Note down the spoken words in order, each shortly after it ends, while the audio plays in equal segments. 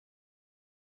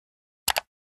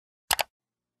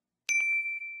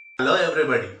Hello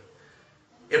everybody.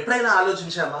 ఎప్పుడైనా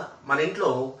ఆలోచించామా మన ఇంట్లో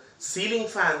సీలింగ్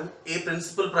ఫ్యాన్ ఏ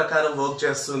ప్రిన్సిపల్ ప్రకారం వర్క్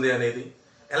చేస్తుంది అనేది,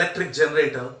 electric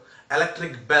generator,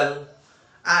 electric bell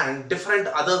and different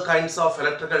other kinds of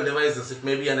electrical devices. It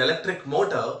may be an electric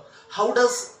motor. How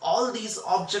does all these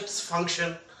objects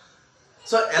function?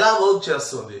 So ఎలా work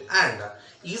చేస్తుంది, and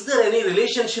is there any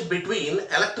relationship between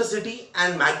electricity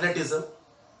and magnetism?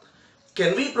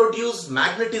 Can we produce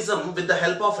magnetism with the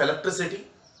help of electricity?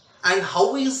 And how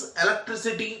is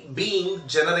electricity being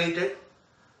generated?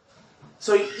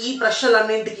 So ఈ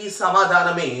ప్రశ్నలన్నింటికి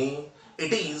సమాధానమే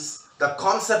it is the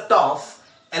concept of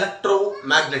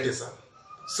electromagnetism.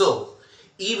 So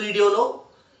ఈ వీడియోలో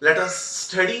let us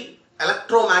study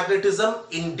electromagnetism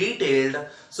in detailed.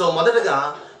 So మొదటగా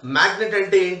magnet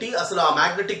అంటే ఏంటి, అసలు ఆ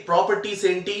magnetic properties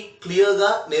ఏంటి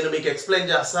క్లియర్గా నేను మీకు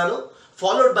ఎక్స్ప్లెయిన్ చేస్తాను.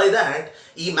 ఫాలోడ్ బై దాట్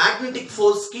ఈ మ్యాగ్నెటిక్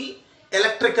ఫోర్స్ కి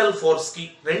ఎలక్ట్రికల్ ఫోర్స్ కి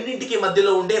రెండింటికి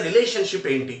మధ్యలో ఉండే రిలేషన్షిప్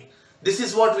ఏంటి. This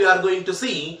is what we are going to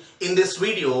see in this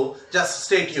video. Just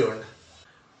stay tuned.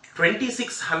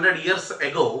 2600 years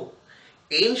ago,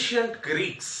 ancient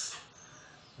Greeks,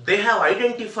 they have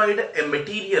identified a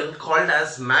material called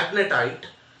as magnetite,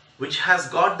 which has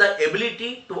got the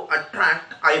ability to attract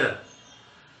iron.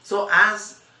 So as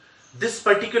this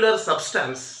particular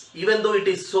substance, even though it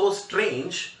is so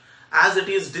strange, as it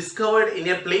is discovered in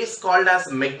a place called as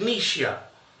Magnesia,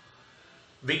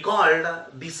 we called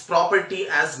this property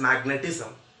as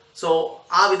magnetism. So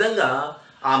ఆ విధంగా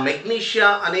ఆ magnesia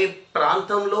అనే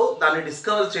ప్రాంతంలో దాన్ని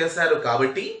discover చేశారు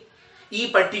కాబట్టి ఈ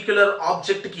particular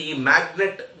object కి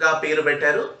మ్యాగ్నెట్ గా పేరు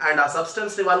పెట్టారు. అండ్ ఆ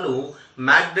సబ్స్టెన్స్ ని వాళ్ళు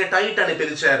మ్యాగ్నెటైట్ అని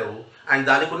పిలిచారు. అండ్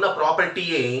దానికి ఉన్న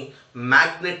ప్రాపర్టీయే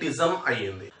మ్యాగ్నెటిజం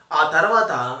అయ్యింది. ఆ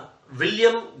తర్వాత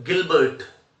విలియం గిల్బర్ట్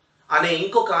అనే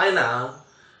ఇంకొక ఆయన,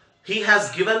 he has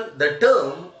given the term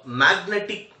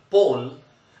magnetic pole,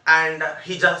 and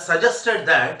he just suggested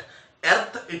that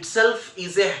earth itself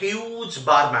is a huge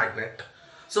bar magnet.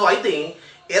 So అయితే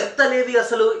ఎర్త్ అనేది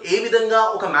అసలు ఏ విధంగా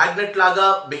ఒక మ్యాగ్నెట్ లాగా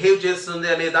బిహేవ్ చేస్తుంది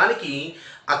అనే దానికి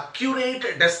అక్యురేట్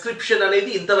డెస్క్రిప్షన్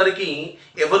అనేది ఇంతవరకు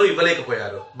ఎవరు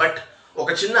ఇవ్వలేకపోయారు. బట్ ఒక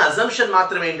చిన్న అజంప్షన్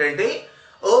మాత్రం ఏంటంటే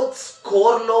ఎర్త్స్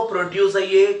కోర్ లో ప్రొడ్యూస్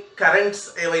అయ్యే కరెంట్స్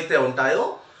ఏవైతే ఉంటాయో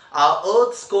ఆ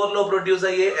ఎర్త్స్ కోర్ లో ప్రొడ్యూస్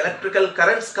అయ్యే ఎలక్ట్రికల్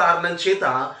కరెంట్స్ కారణం చేత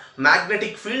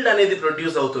మ్యాగ్నెటిక్ ఫీల్డ్ అనేది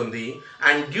ప్రొడ్యూస్ అవుతుంది.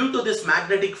 And due to this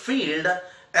magnetic field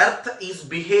earth is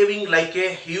behaving like a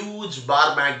huge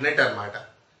bar magnet అన్నమాట.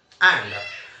 అండ్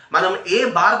మనం ఏ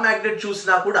బార్ మ్యాగ్నెట్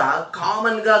చూసినా కూడా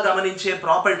కామన్ గా గమనించే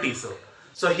properties.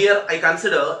 So here I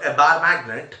consider a bar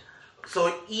magnet. So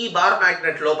ఈ బార్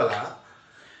మ్యాగ్నెట్ లోపల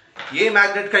ఏ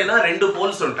మ్యాగ్నెట్ కైనా రెండు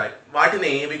పోల్స్ ఉంటాయి.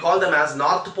 వాటిని we call them as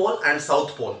north pole and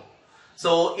south pole.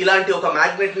 So ఇలాంటి ఒక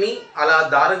మ్యాగ్నెట్ ని అలా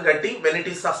దారం కట్టి వెన్ ఇట్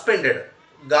ఈస్ సస్పెండెడ్,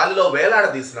 గాలిలో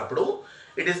వేలాడదీసినప్పుడు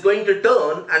it is going to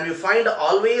turn and we find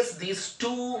always these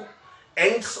two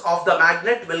ends of the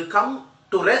magnet will come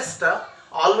to rest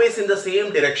always in the same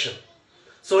direction.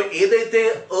 So ఏదైతే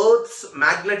earths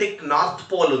magnetic north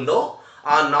pole ఉందో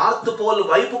ఆ north pole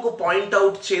వైపుకు point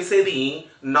out చేసేది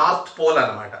north pole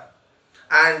అన్నమాట.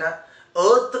 And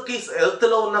earth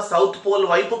లో ఉన్న south pole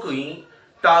వైపుకి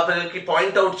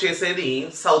point out చేసేది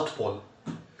south pole.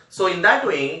 So in that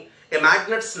way a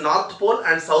magnet's north pole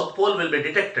and south pole will be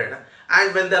detected. And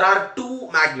when there are two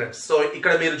magnets, so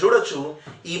ఇక్కడ మీరు చూడొచ్చు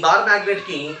ఈ bar magnet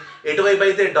కి ఎటువైపు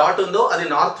అయితే డాట్ ఉందో అది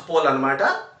నార్త్ పోల్ అన్నమాట,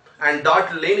 అండ్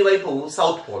డాట్ లేని వైపు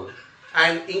సౌత్ పోల్.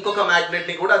 అండ్ ఇంకొక మ్యాగ్నెట్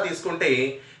ని కూడా తీసుకుంటే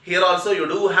here also you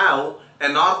do have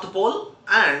a north pole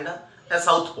and a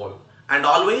south pole. And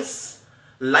always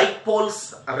like poles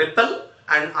repel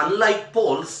and unlike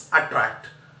poles attract.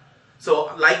 So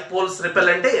like poles repel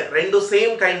అంటే రెండు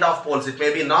same kind of poles. It may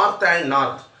be north and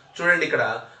north. చూడండి ఇక్కడ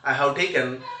I have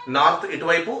taken north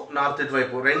ఇటువైపు, north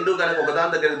ఇటువైపు, రెండు కనుక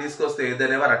ఒకదాని దగ్గర తీసుకొస్తే దే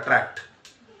నెవర్ అట్రాక్ట్.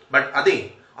 బట్ అదే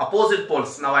opposite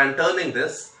poles, now I'm turning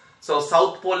this. So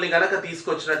south pole ని కనుక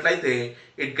తీసుకొచ్చినట్లయితే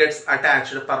ఇట్ గెట్స్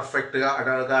అటాచ్డ్, పర్ఫెక్ట్ గా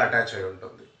అటాచ్ అయి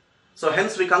ఉంటుంది. So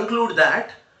hence we conclude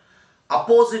that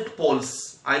opposite poles,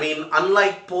 I mean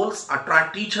unlike poles,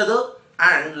 attract each other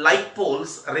and like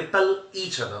poles repel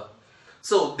each other.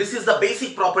 So this is the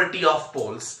basic property of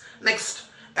poles. Next,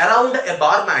 around a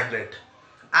bar magnet,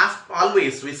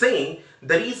 always we say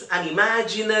there is an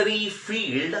imaginary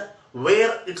field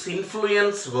where its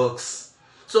influence works.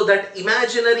 So that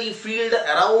imaginary field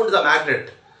around the magnet,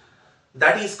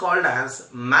 that is called as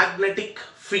magnetic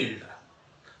field.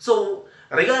 So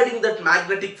regarding that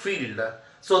magnetic field,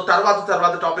 so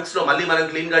తర్వాత topics లో మళ్ళీ మనం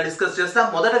clean గా discuss చేస్తాం.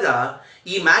 మొదటగా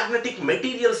ఈ magnetic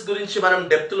materials గురించి మనం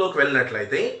డెప్త్ లోకి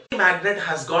వెళ్ళినట్లయితే, ఈ magnet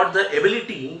has got the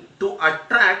ability to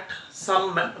attract some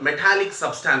metallic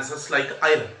substances like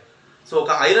iron. So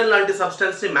ఒక ఐరన్ లాంటి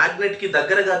సబ్స్టెన్స్ ని మ్యాగ్నెట్ కి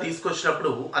దగ్గరగా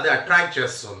తీసుకొచ్చినప్పుడు అది అట్రాక్ట్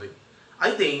చేస్తుంది.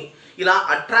 అయితే ఇలా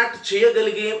అట్రాక్ట్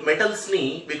చేయగలిగే మెటల్స్ని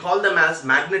we call them as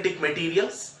magnetic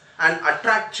materials and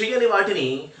attract చేయని వాటిని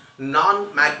నాన్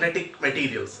మ్యాగ్నెటిక్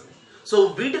మెటీరియల్స్. సో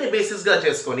వీటిని బేసిస్గా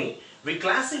చేసుకొని we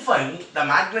classify the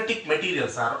magnetic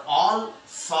materials are all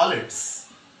solids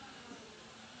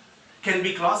can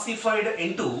be classified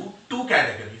into two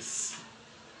categories.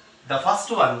 The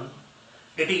first one,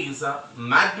 it is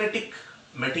magnetic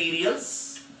materials,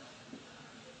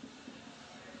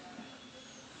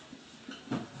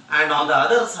 and on the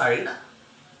other side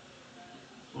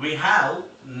we have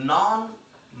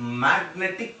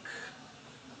non-magnetic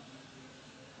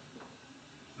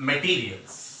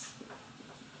materials.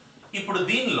 ఇప్పుడు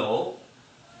దీనిలో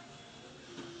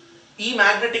ఈ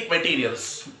magnetic materials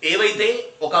ఏవైతే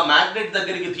ఒక magnet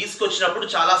దగ్గరికి తీసుకొచ్చినప్పుడు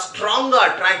చాలా స్ట్రాంగ్గా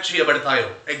attract చేయబడతాయో,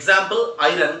 example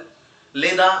iron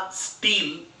లేదా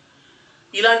స్టీల్,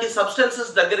 ఇలాంటి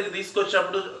సబ్స్టెన్సెస్ దగ్గరికి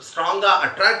తీసుకొచ్చినప్పుడు స్ట్రాంగ్గా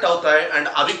అట్రాక్ట్ అవుతాయి అండ్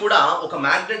అవి కూడా ఒక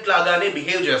మ్యాగ్నెట్ లాగానే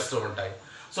బిహేవ్ చేస్తూ ఉంటాయి.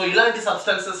 సో ఇలాంటి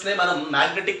సబ్స్టెన్సెస్నే మనం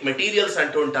మ్యాగ్నెటిక్ మెటీరియల్స్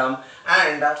అంటూ ఉంటాం.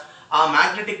 అండ్ ఆ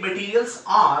magnetic materials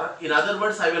are, in other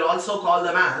words I will also call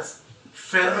them as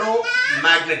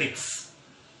ferromagnetics.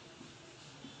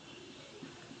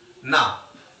 Now,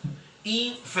 ఈ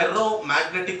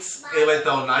ferromagnetics ఏవైతే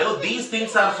ఉన్నాయో, these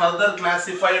things are further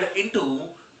classified into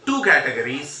two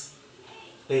categories.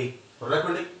 Hey,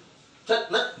 rakkundi. Chat.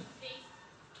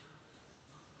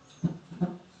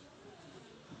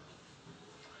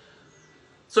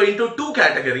 So into two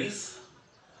categories.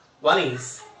 One is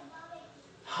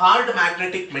hard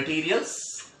magnetic materials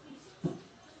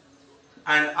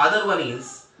and other one is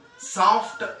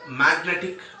soft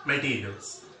magnetic materials.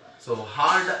 So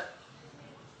hard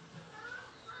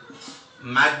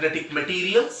magnetic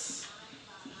materials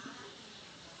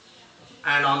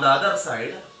and on the other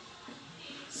side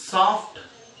soft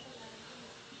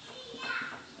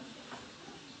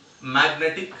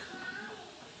magnetic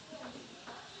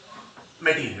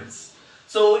materials.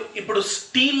 So ఇప్పుడు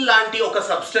steel లాంటి ఒక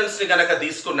substance ని కనుక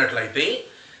తీసుకున్నట్లయితే,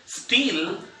 steel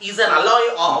is an Alai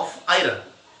of iron.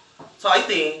 So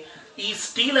అయితే ఈ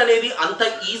steel అనేది అంత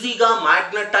ఈజీగా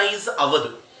మ్యాగ్నటైజ్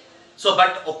అవ్వదు. సో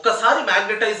బట్ ఒక్కసారి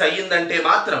మ్యాగ్నటైజ్ అయ్యిందంటే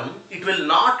మాత్రం it will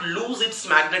not lose it's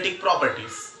magnetic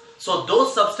properties. So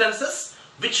those substances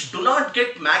which do not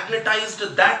get magnetised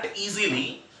that easily,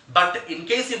 but in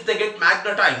case if they get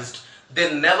magnetised they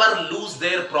never lose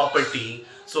their property.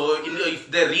 So if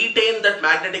they retain that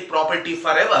magnetic property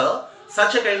forever,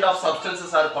 such a kind of substances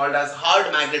are called as hard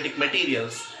magnetic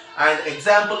materials. And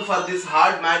example for this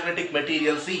hard magnetic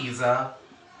materials is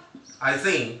I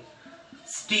say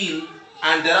steel,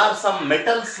 and there are some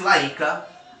metals like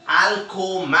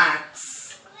alcomax,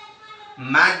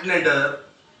 magnetar.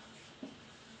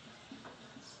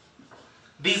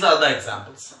 These are the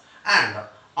examples. And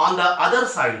on the other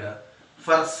side,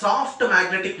 for soft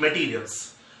magnetic materials,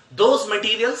 those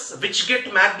materials which get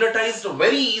magnetized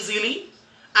very easily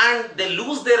and they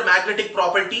lose their magnetic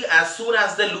property as soon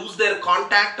as they lose their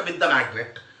contact with the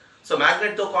magnet. So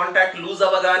magnet to contact lose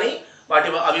avagane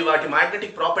వాటి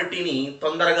magnetic property ni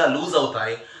తొందరగా lose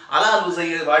అవుతాయి. అలా lose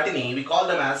అయ్యే వాటిని we call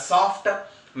them as soft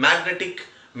magnetic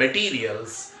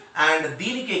materials. And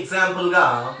దీనికి example గా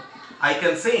I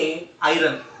can say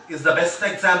iron is the best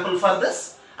example for this.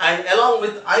 And along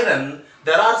with iron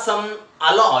there are some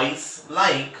alloys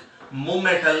like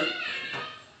mumetal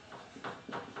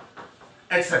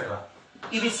etc.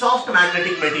 ఇవి soft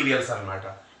magnetic materials అన్నమాట.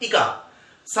 ఇక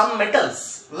some metals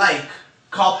like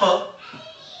copper,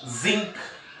 zinc,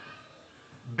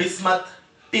 bismuth,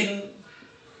 tin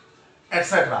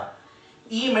etc.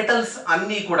 ఈ metals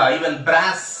అన్నీ కూడా, even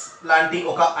brass లాంటి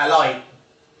ఒక అలాయ్,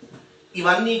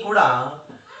 ఇవన్నీ కూడా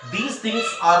these things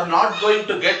are not going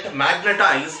to get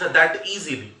magnetized that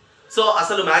easily. So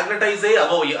అసలు మ్యాగ్నటైజ్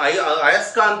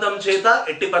అయస్కాంతం చేత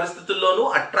ఎట్టి పరిస్థితుల్లోనూ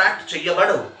అట్రాక్ట్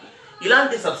చేయబడవు.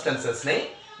 ఇలాంటి సబ్స్టెన్సెస్ నే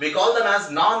we call them as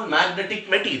non magnetic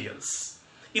materials.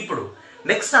 ఇప్పుడు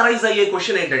నెక్స్ట్ అరైజ్ అయ్యే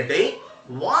క్వశ్చన్ ఏంటంటే,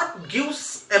 what gives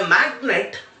a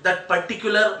magnet that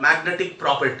particular magnetic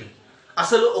property?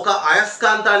 అసలు ఒక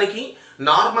అయస్కాంతానికి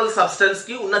నార్మల్ సబ్స్టెన్స్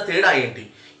కి ఉన్న తేడా ఏంటి?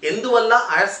 ఎందువల్ల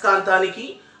అయస్కాంతానికి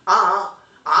ఆ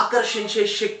ఆకర్షించే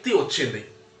శక్తి వచ్చింది?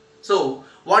 So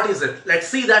what is it? Let's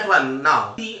see that one now.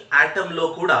 ఈ atom లో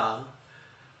కూడా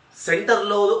సెంటర్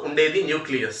లో ఉండేది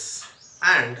న్యూక్లియస్,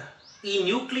 అండ్ ఈ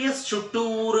న్యూక్లియస్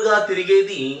చుట్టూరుగా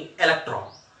తిరిగేది ఎలక్ట్రాన్.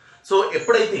 సో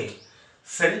ఎప్పుడైతే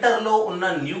సెంటర్ లో ఉన్న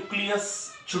న్యూక్లియస్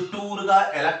చుట్టూరుగా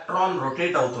ఎలక్ట్రాన్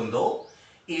రొటేట్ అవుతుందో,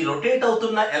 ఈ రొటేట్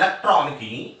అవుతున్న ఎలక్ట్రాన్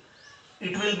కి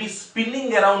it will be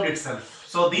spinning around it self.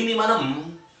 So దీన్ని మనం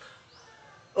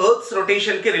ఎర్త్స్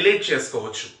రొటేషన్ కి రిలేట్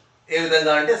చేసుకోవచ్చు. ఏ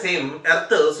విధంగా అంటే, సేమ్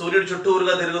ఎర్త్ సూర్యుడి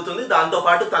చుట్టూరుగా తిరుగుతుంది, దాంతో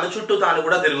పాటు తన చుట్టూ తాను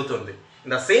కూడా తిరుగుతుంది.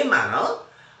 In the same manner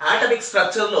atomic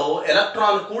స్ట్రక్చర్లో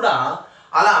electron కూడా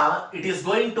అలా it is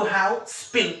going to have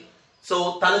spin. So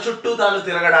తన చుట్టూ తాను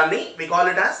తిరగడాన్ని we call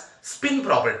it as spin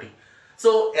property. So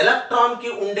electron కి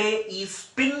ఉండే ఈ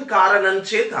స్పిన్ కారణం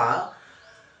చేత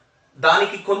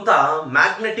దానికి కొంత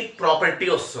మ్యాగ్నెటిక్ ప్రాపర్టీ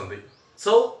వస్తుంది.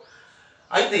 సో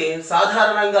అయితే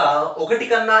సాధారణంగా ఒకటి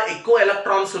కన్నా ఎక్కువ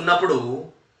ఎలక్ట్రాన్స్ ఉన్నప్పుడు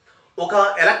ఒక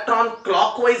ఎలక్ట్రాన్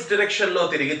క్లాక్ వైజ్ డైరెక్షన్ లో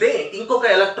తిరిగితే ఇంకొక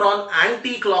electron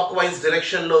anti clock wise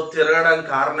direction లో తిరగడం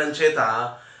కారణం చేత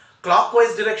క్లాక్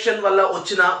వైజ్ డైరెక్షన్ వల్ల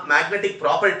వచ్చిన మ్యాగ్నెటిక్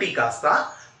ప్రాపర్టీ కాస్త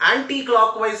యాంటీ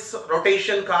క్లాక్ వైజ్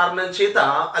రొటేషన్ కారణం చేత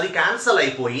అది క్యాన్సల్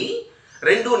అయిపోయి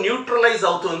రెండు న్యూట్రలైజ్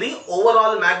అవుతుంది.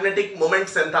 ఓవరాల్ మ్యాగ్నెటిక్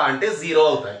మూమెంట్స్ ఎంత అంటే 0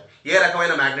 అవుతాయి. ఏ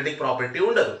రకమైన మ్యాగ్నెటిక్ ప్రాపర్టీ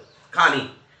ఉండదు. కానీ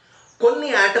కొన్ని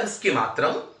ఆటమ్స్ కి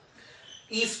మాత్రం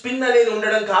ఈ స్పిన్ అనేది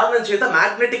ఉండడం కారణం చేత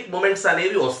మ్యాగ్నెటిక్ మూమెంట్స్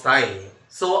అనేవి వస్తాయి.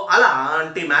 సో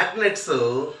అలాంటి మ్యాగ్నెట్స్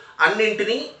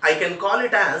అన్నింటినీ I can call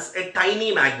it as a tiny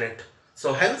magnet. So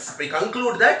hence we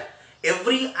conclude that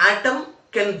every atom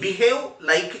can behave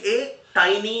like A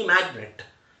tiny magnet,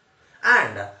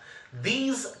 and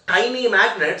these tiny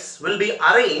magnets will be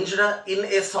arranged in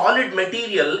a solid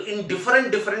material in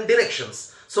different directions.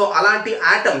 So alanti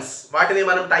atoms vaatini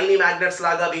manam tiny magnets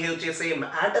laga behave chese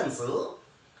atoms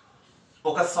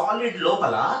oka solid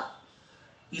lopala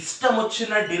ishtam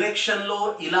vachina direction lo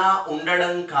ila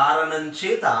undadam karanam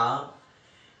cheta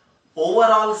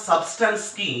overall substance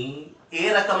ki ఏ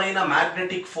రకమైన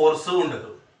magnetic force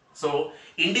ఉండదు. So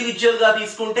individual గా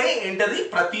తీసుకుంటే ఏంటది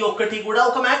ప్రతి ఒక్కటి కూడా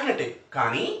ఒక మ్యాగ్నెటే.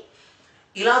 కానీ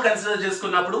ఇలా కన్సిడర్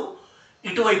చేసుకున్నప్పుడు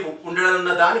ఇటువైపు ఉండడం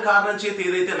దాని కారణం చేత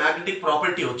ఏదైతే మ్యాగ్నెటిక్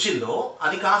ప్రాపర్టీ వచ్చిందో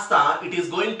అది కాస్త it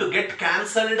is going to get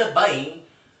cancelled by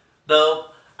the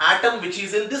atom which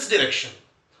is in this direction.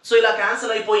 So ఇలా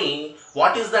క్యాన్సల్ అయిపోయి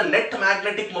what is the net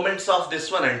magnetic moments of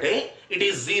this one అంటే ఇట్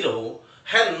ఈస్ 0.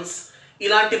 హెన్స్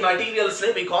ఇలాంటి మెటీరియల్స్ ని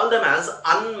we call them as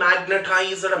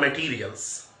అన్మాగ్నెటైజ్డ్ materials.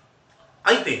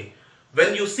 అయితే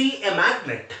when you see a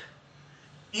magnet,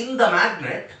 in the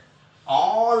magnet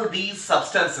all these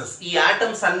substances ఈ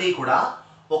atoms అన్నీ కూడా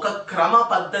ఒక క్రమ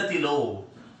పద్ధతిలో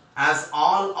as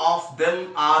all of them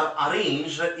are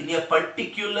arranged in a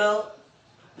particular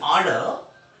order,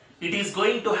 it is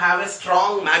going to have a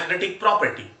strong magnetic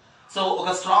property. So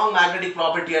ఒక strong magnetic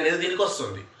property అనేది దీనికి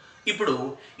వస్తుంది. ఇప్పుడు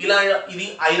ఇలా ఇది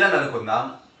ఐరన్ అనుకుందాం,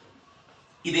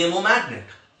 ఇదేమో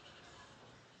మ్యాగ్నెట్.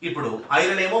 ఇప్పుడు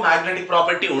ఐరన్ ఏమో మ్యాగ్నెటిక్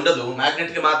ప్రాపర్టీ ఉండదు,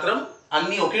 మ్యాగ్నెట్ కి మాత్రం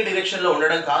అన్ని ఒకే డైరెక్షన్ లో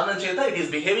ఉండడం కారణం చేత it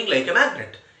is behaving like a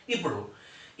magnet. ఇప్పుడు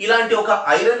ఇలాంటి ఒక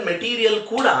ఐరన్ మెటీరియల్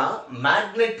కూడా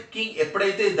మ్యాగ్నెట్ కి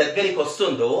ఎప్పుడైతే దగ్గరికి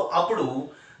వస్తుందో అప్పుడు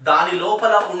దాని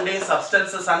లోపల ఉండే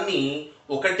సబ్స్టెన్సెస్ అన్ని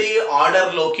ఒకటే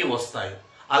ఆర్డర్ లోకి వస్తాయి.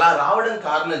 అలా రావడం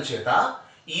కారణం చేత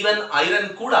ఈవెన్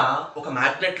ఐరన్ కూడా ఒక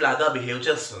మ్యాగ్నెట్ లాగా బిహేవ్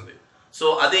చేస్తుంది. సో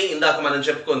అదే ఇందాక మనం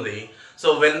చెప్పుకుంది.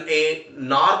 So when a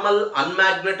normal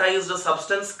unmagnetized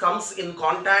substance comes in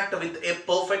contact with a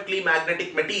perfectly magnetic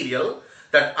material,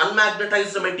 that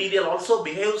unmagnetized material also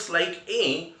behaves like a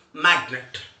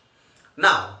magnet.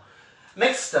 Now,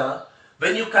 next,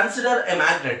 when you consider a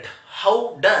magnet, how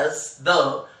does the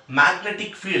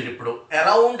magnetic field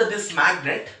around this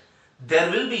magnet, there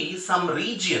will be some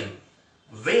region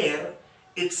where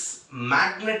its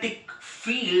magnetic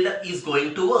field is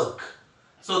going to work.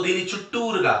 So దీని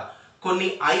చుట్టూరుగా కొన్ని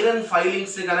iron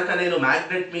filings ని కనుక నేను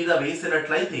magnet మీద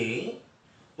వేసినట్లయితే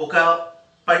ఒక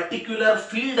particular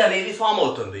field అనేది form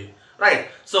అవుతుంది. రైట్.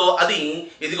 సో అది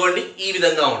ఇదిగోండి ఈ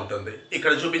విధంగా ఉంటుంది.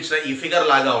 ఇక్కడ చూపించిన ఈ ఫిగర్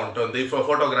లాగా ఉంటుంది,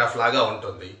 ఫోటోగ్రాఫ్ లాగా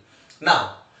ఉంటుంది. నా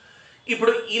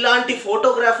ఇప్పుడు ఇలాంటి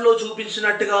ఫోటోగ్రాఫ్ లో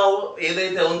చూపించినట్టుగా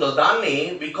ఏదైతే ఉందో దాన్ని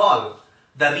we call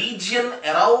the region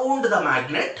around the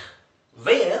magnet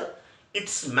where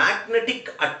it's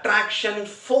magnetic attraction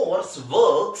force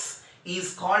works is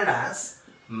called as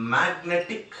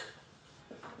magnetic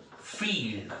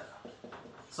field.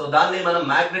 So దాన్ని మనం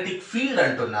magnetic field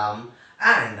అంటున్నాం.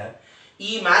 అండ్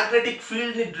ఈ magnetic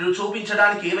field ని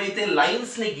చూపించడానికి ఏవైతే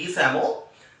లైన్స్ ని గీసామో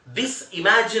this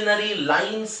imaginary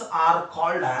lines are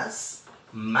called as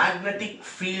magnetic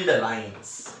field lines.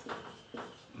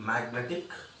 Magnetic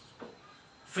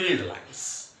field lines.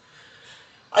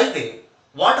 అయితే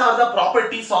what are the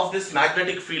properties of this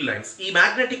magnetic field lines? ఈ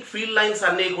magnetic field lines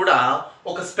అన్నీ కూడా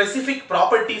ఒక స్పెసిఫిక్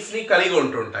ప్రాపర్టీస్ ని కలిగి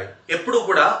ఉంటుంటాయి. ఎప్పుడు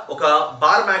కూడా ఒక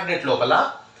బార్ మ్యాగ్నెట్ లోపల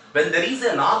when there is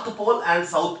a north pole and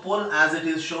south pole as it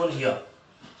is shown here,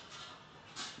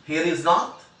 here is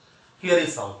north, here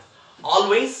is south,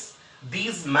 always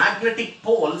these magnetic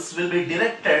poles will be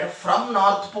directed from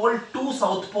north pole to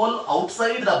south pole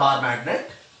outside the bar magnet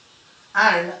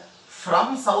and from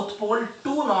south pole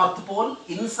to north pole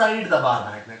inside the bar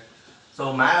magnet. So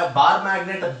bar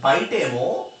magnet బయటేమో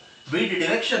వీటి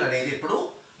direction అనేది ఇప్పుడు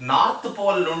north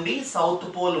pole నుండి south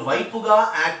pole వైపుగా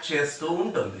act చేస్తూ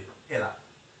ఉంటుంది ఇలా.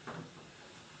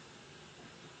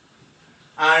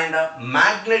 And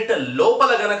magnet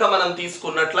లోపల గనక మనం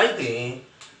తీసుకున్నట్లయితే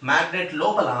మ్యాగ్నెట్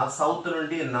లోపల సౌత్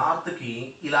నుండి నార్త్ కి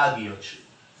ఇలా గీయొచ్చు.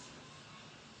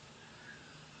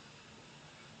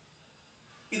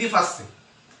 ఇది first thing.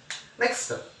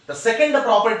 Next, the second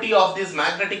property of these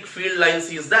magnetic field lines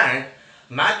is that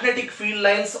magnetic field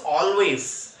lines always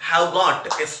have got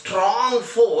a strong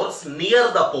force near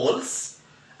the poles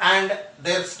and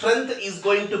their strength is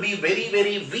going to be very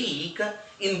very weak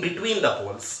in between the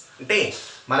poles. అంటే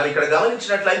మనం ఇక్కడ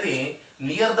గమనించినట్లయితే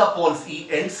near the poles ఈ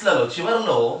ends లలో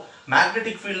చివర్లో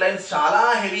magnetic field lines చాలా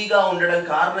హెవీగా ఉండడం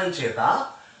కారణం చేత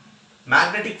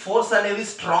మ్యాగ్నెటిక్ ఫోర్స్ అనేది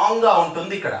స్ట్రాంగ్ గా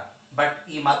ఉంటుంది ఇక్కడ. బట్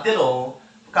ఈ మధ్యలో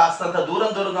కాస్తంత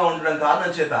దూరంగా ఉండడం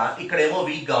కారణం చేత ఇక్కడేమో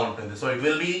వీక్ గా ఉంటుంది. So it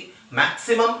will be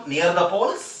maximum near the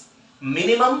poles,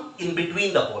 minimum in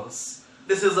between the poles.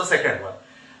 This is the second one.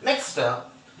 Next,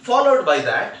 followed by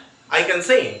that I can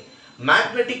say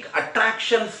magnetic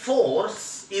attraction force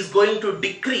is going to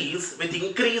decrease with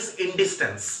increase in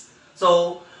distance. So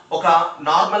ఒక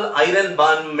normal iron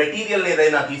బాన్ material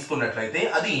ఏదైనా తీసుకున్నట్లయితే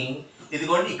అది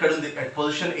ఇదిగోండి ఇక్కడ ఉంది at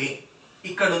position A,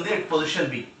 ఇక్కడ ఉంది at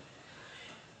position B.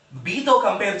 బితో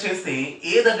compare చేస్తే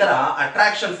ఏ దగ్గర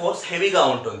అట్రాక్షన్ ఫోర్స్ హెవీగా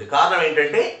ఉంటుంది. కారణం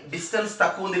ఏంటంటే డిస్టెన్స్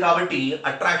తక్కువ ఉంది కాబట్టి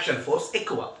అట్రాక్షన్ ఫోర్స్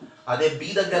ఎక్కువ. అదే బి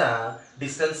దగ్గర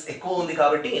డిస్టెన్స్ ఎక్కువ ఉంది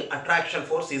కాబట్టి attraction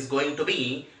force is going to be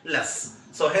less.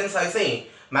 So hence I say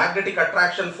magnetic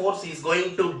attraction force is going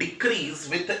to decrease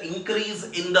with the increase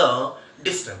in the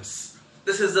distance.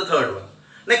 This is the third one.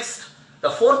 Next,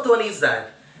 the fourth one is that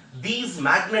these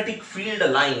magnetic field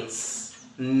lines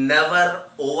never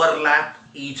overlap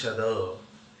each other.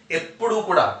 ఎప్పుడు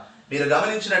కూడా మీరు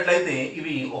గమనించినట్లయితే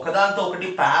ఇవి ఒకదాంతో ఒకటి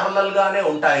parallel గానే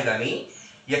ఉంటాయి కానీ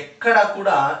ఎక్కడ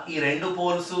కూడా ఈ రెండు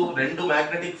పోల్స్, రెండు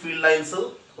మ్యాగ్నెటిక్ ఫీల్డ్ లైన్స్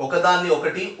ఒకదాన్ని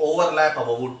ఒకటి ఓవర్లాప్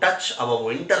అవ్వవు, టచ్ అవ్వవు,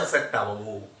 ఇంటర్సెక్ట్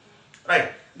అవ్వవు.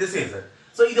 Right, this is it.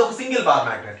 So ఇది ఒక సింగిల్ బార్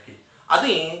మ్యాగ్నెట్ కి.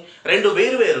 అది రెండు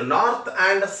వేరు వేరు నార్త్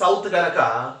అండ్ సౌత్ గనక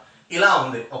ఇలా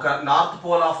ఉంది. ఒక north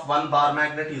pole of one bar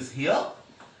magnet is here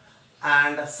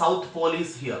and south pole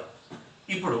is here.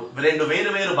 ఇప్పుడు రెండు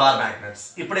వేరు వేరు బార్ మ్యాగ్నెట్స్.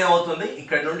 ఇప్పుడు ఏమవుతుంది,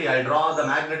 ఇక్కడ నుండి I draw the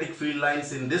magnetic field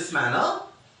lines in this manner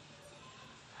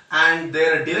and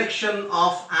there direction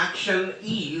of action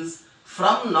is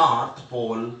from north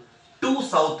pole to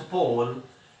south pole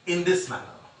in this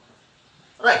manner.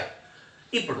 Right.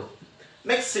 ఇప్పుడు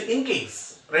next, in case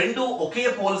రెండు ఒకే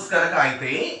పోల్స్ కనుక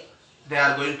అయితే they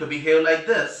are going to behave like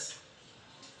this.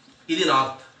 ఇది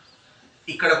north,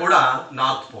 ఇక్కడ కూడా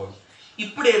north pole.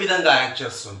 ఇప్పుడు ఏ విధంగా act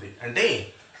చేస్తుంది అంటే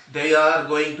they are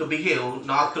going to behave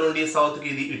north నుండి సౌత్ కి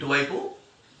ఇది ఇటువైపు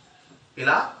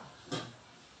ఇలా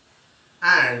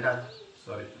అండ్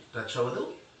సారీ టచ్ అవ్వదు.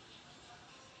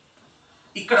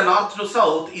 ఇక్కడ నార్త్ టు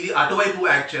సౌత్ ఇది అటువైపు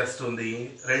యాక్ట్ చేస్తుంది,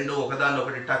 రెండు ఒకదాన్ని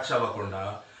ఒకటి టచ్ అవ్వకుండా.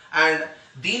 అండ్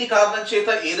దీని కారణం చేత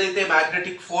ఏదైతే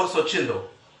మ్యాగ్నెటిక్ ఫోర్స్ వచ్చిందో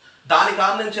దాని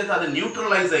కారణం చేత అది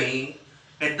న్యూట్రలైజ్ అయ్యి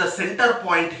at the centre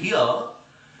point here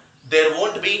there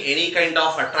won't be any kind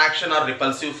of attraction or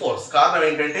repulsive force. కారణం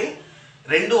ఏంటంటే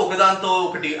రెండు ఒకదాంతో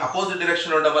ఒకటి అపోజిట్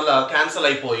డైరెక్షన్ ఉండడం వల్ల క్యాన్సిల్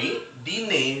అయిపోయి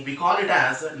దీన్ని we call it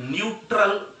as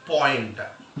neutral point.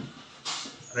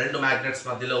 రెండు మ్యాగ్నెట్స్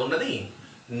మధ్యలో ఉన్నది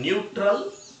neutral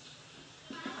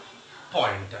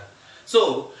point. So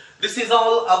this is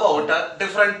all about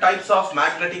different types of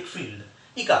magnetic field.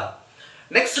 ఇక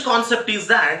నెక్స్ట్ కాన్సెప్ట్ is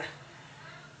that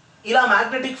ఇలా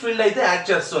మ్యాగ్నెటిక్ ఫీల్డ్ అయితే యాక్ట్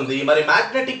చేస్తుంది. మరి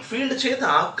మ్యాగ్నెటిక్ ఫీల్డ్ చేత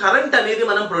కరెంట్ అనేది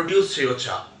మనం ప్రొడ్యూస్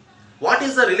చేయొచ్చా? What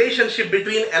is the relationship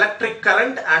between electric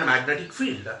current and magnetic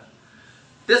field?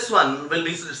 This one will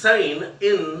be seen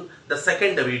in the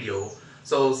second video.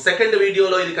 So second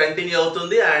వీడియోలో ఇది కంటిన్యూ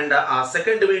అవుతుంది అండ్ ఆ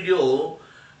second video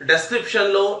description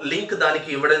lo link daniki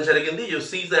ఇవ్వడం జరిగింది. You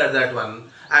see that one.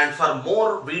 And for more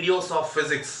videos of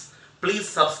physics, please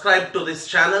subscribe to this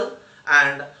channel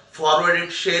and forward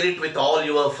it, share it with all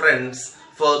your friends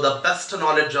for the best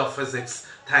knowledge of physics.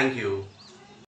 Thank you.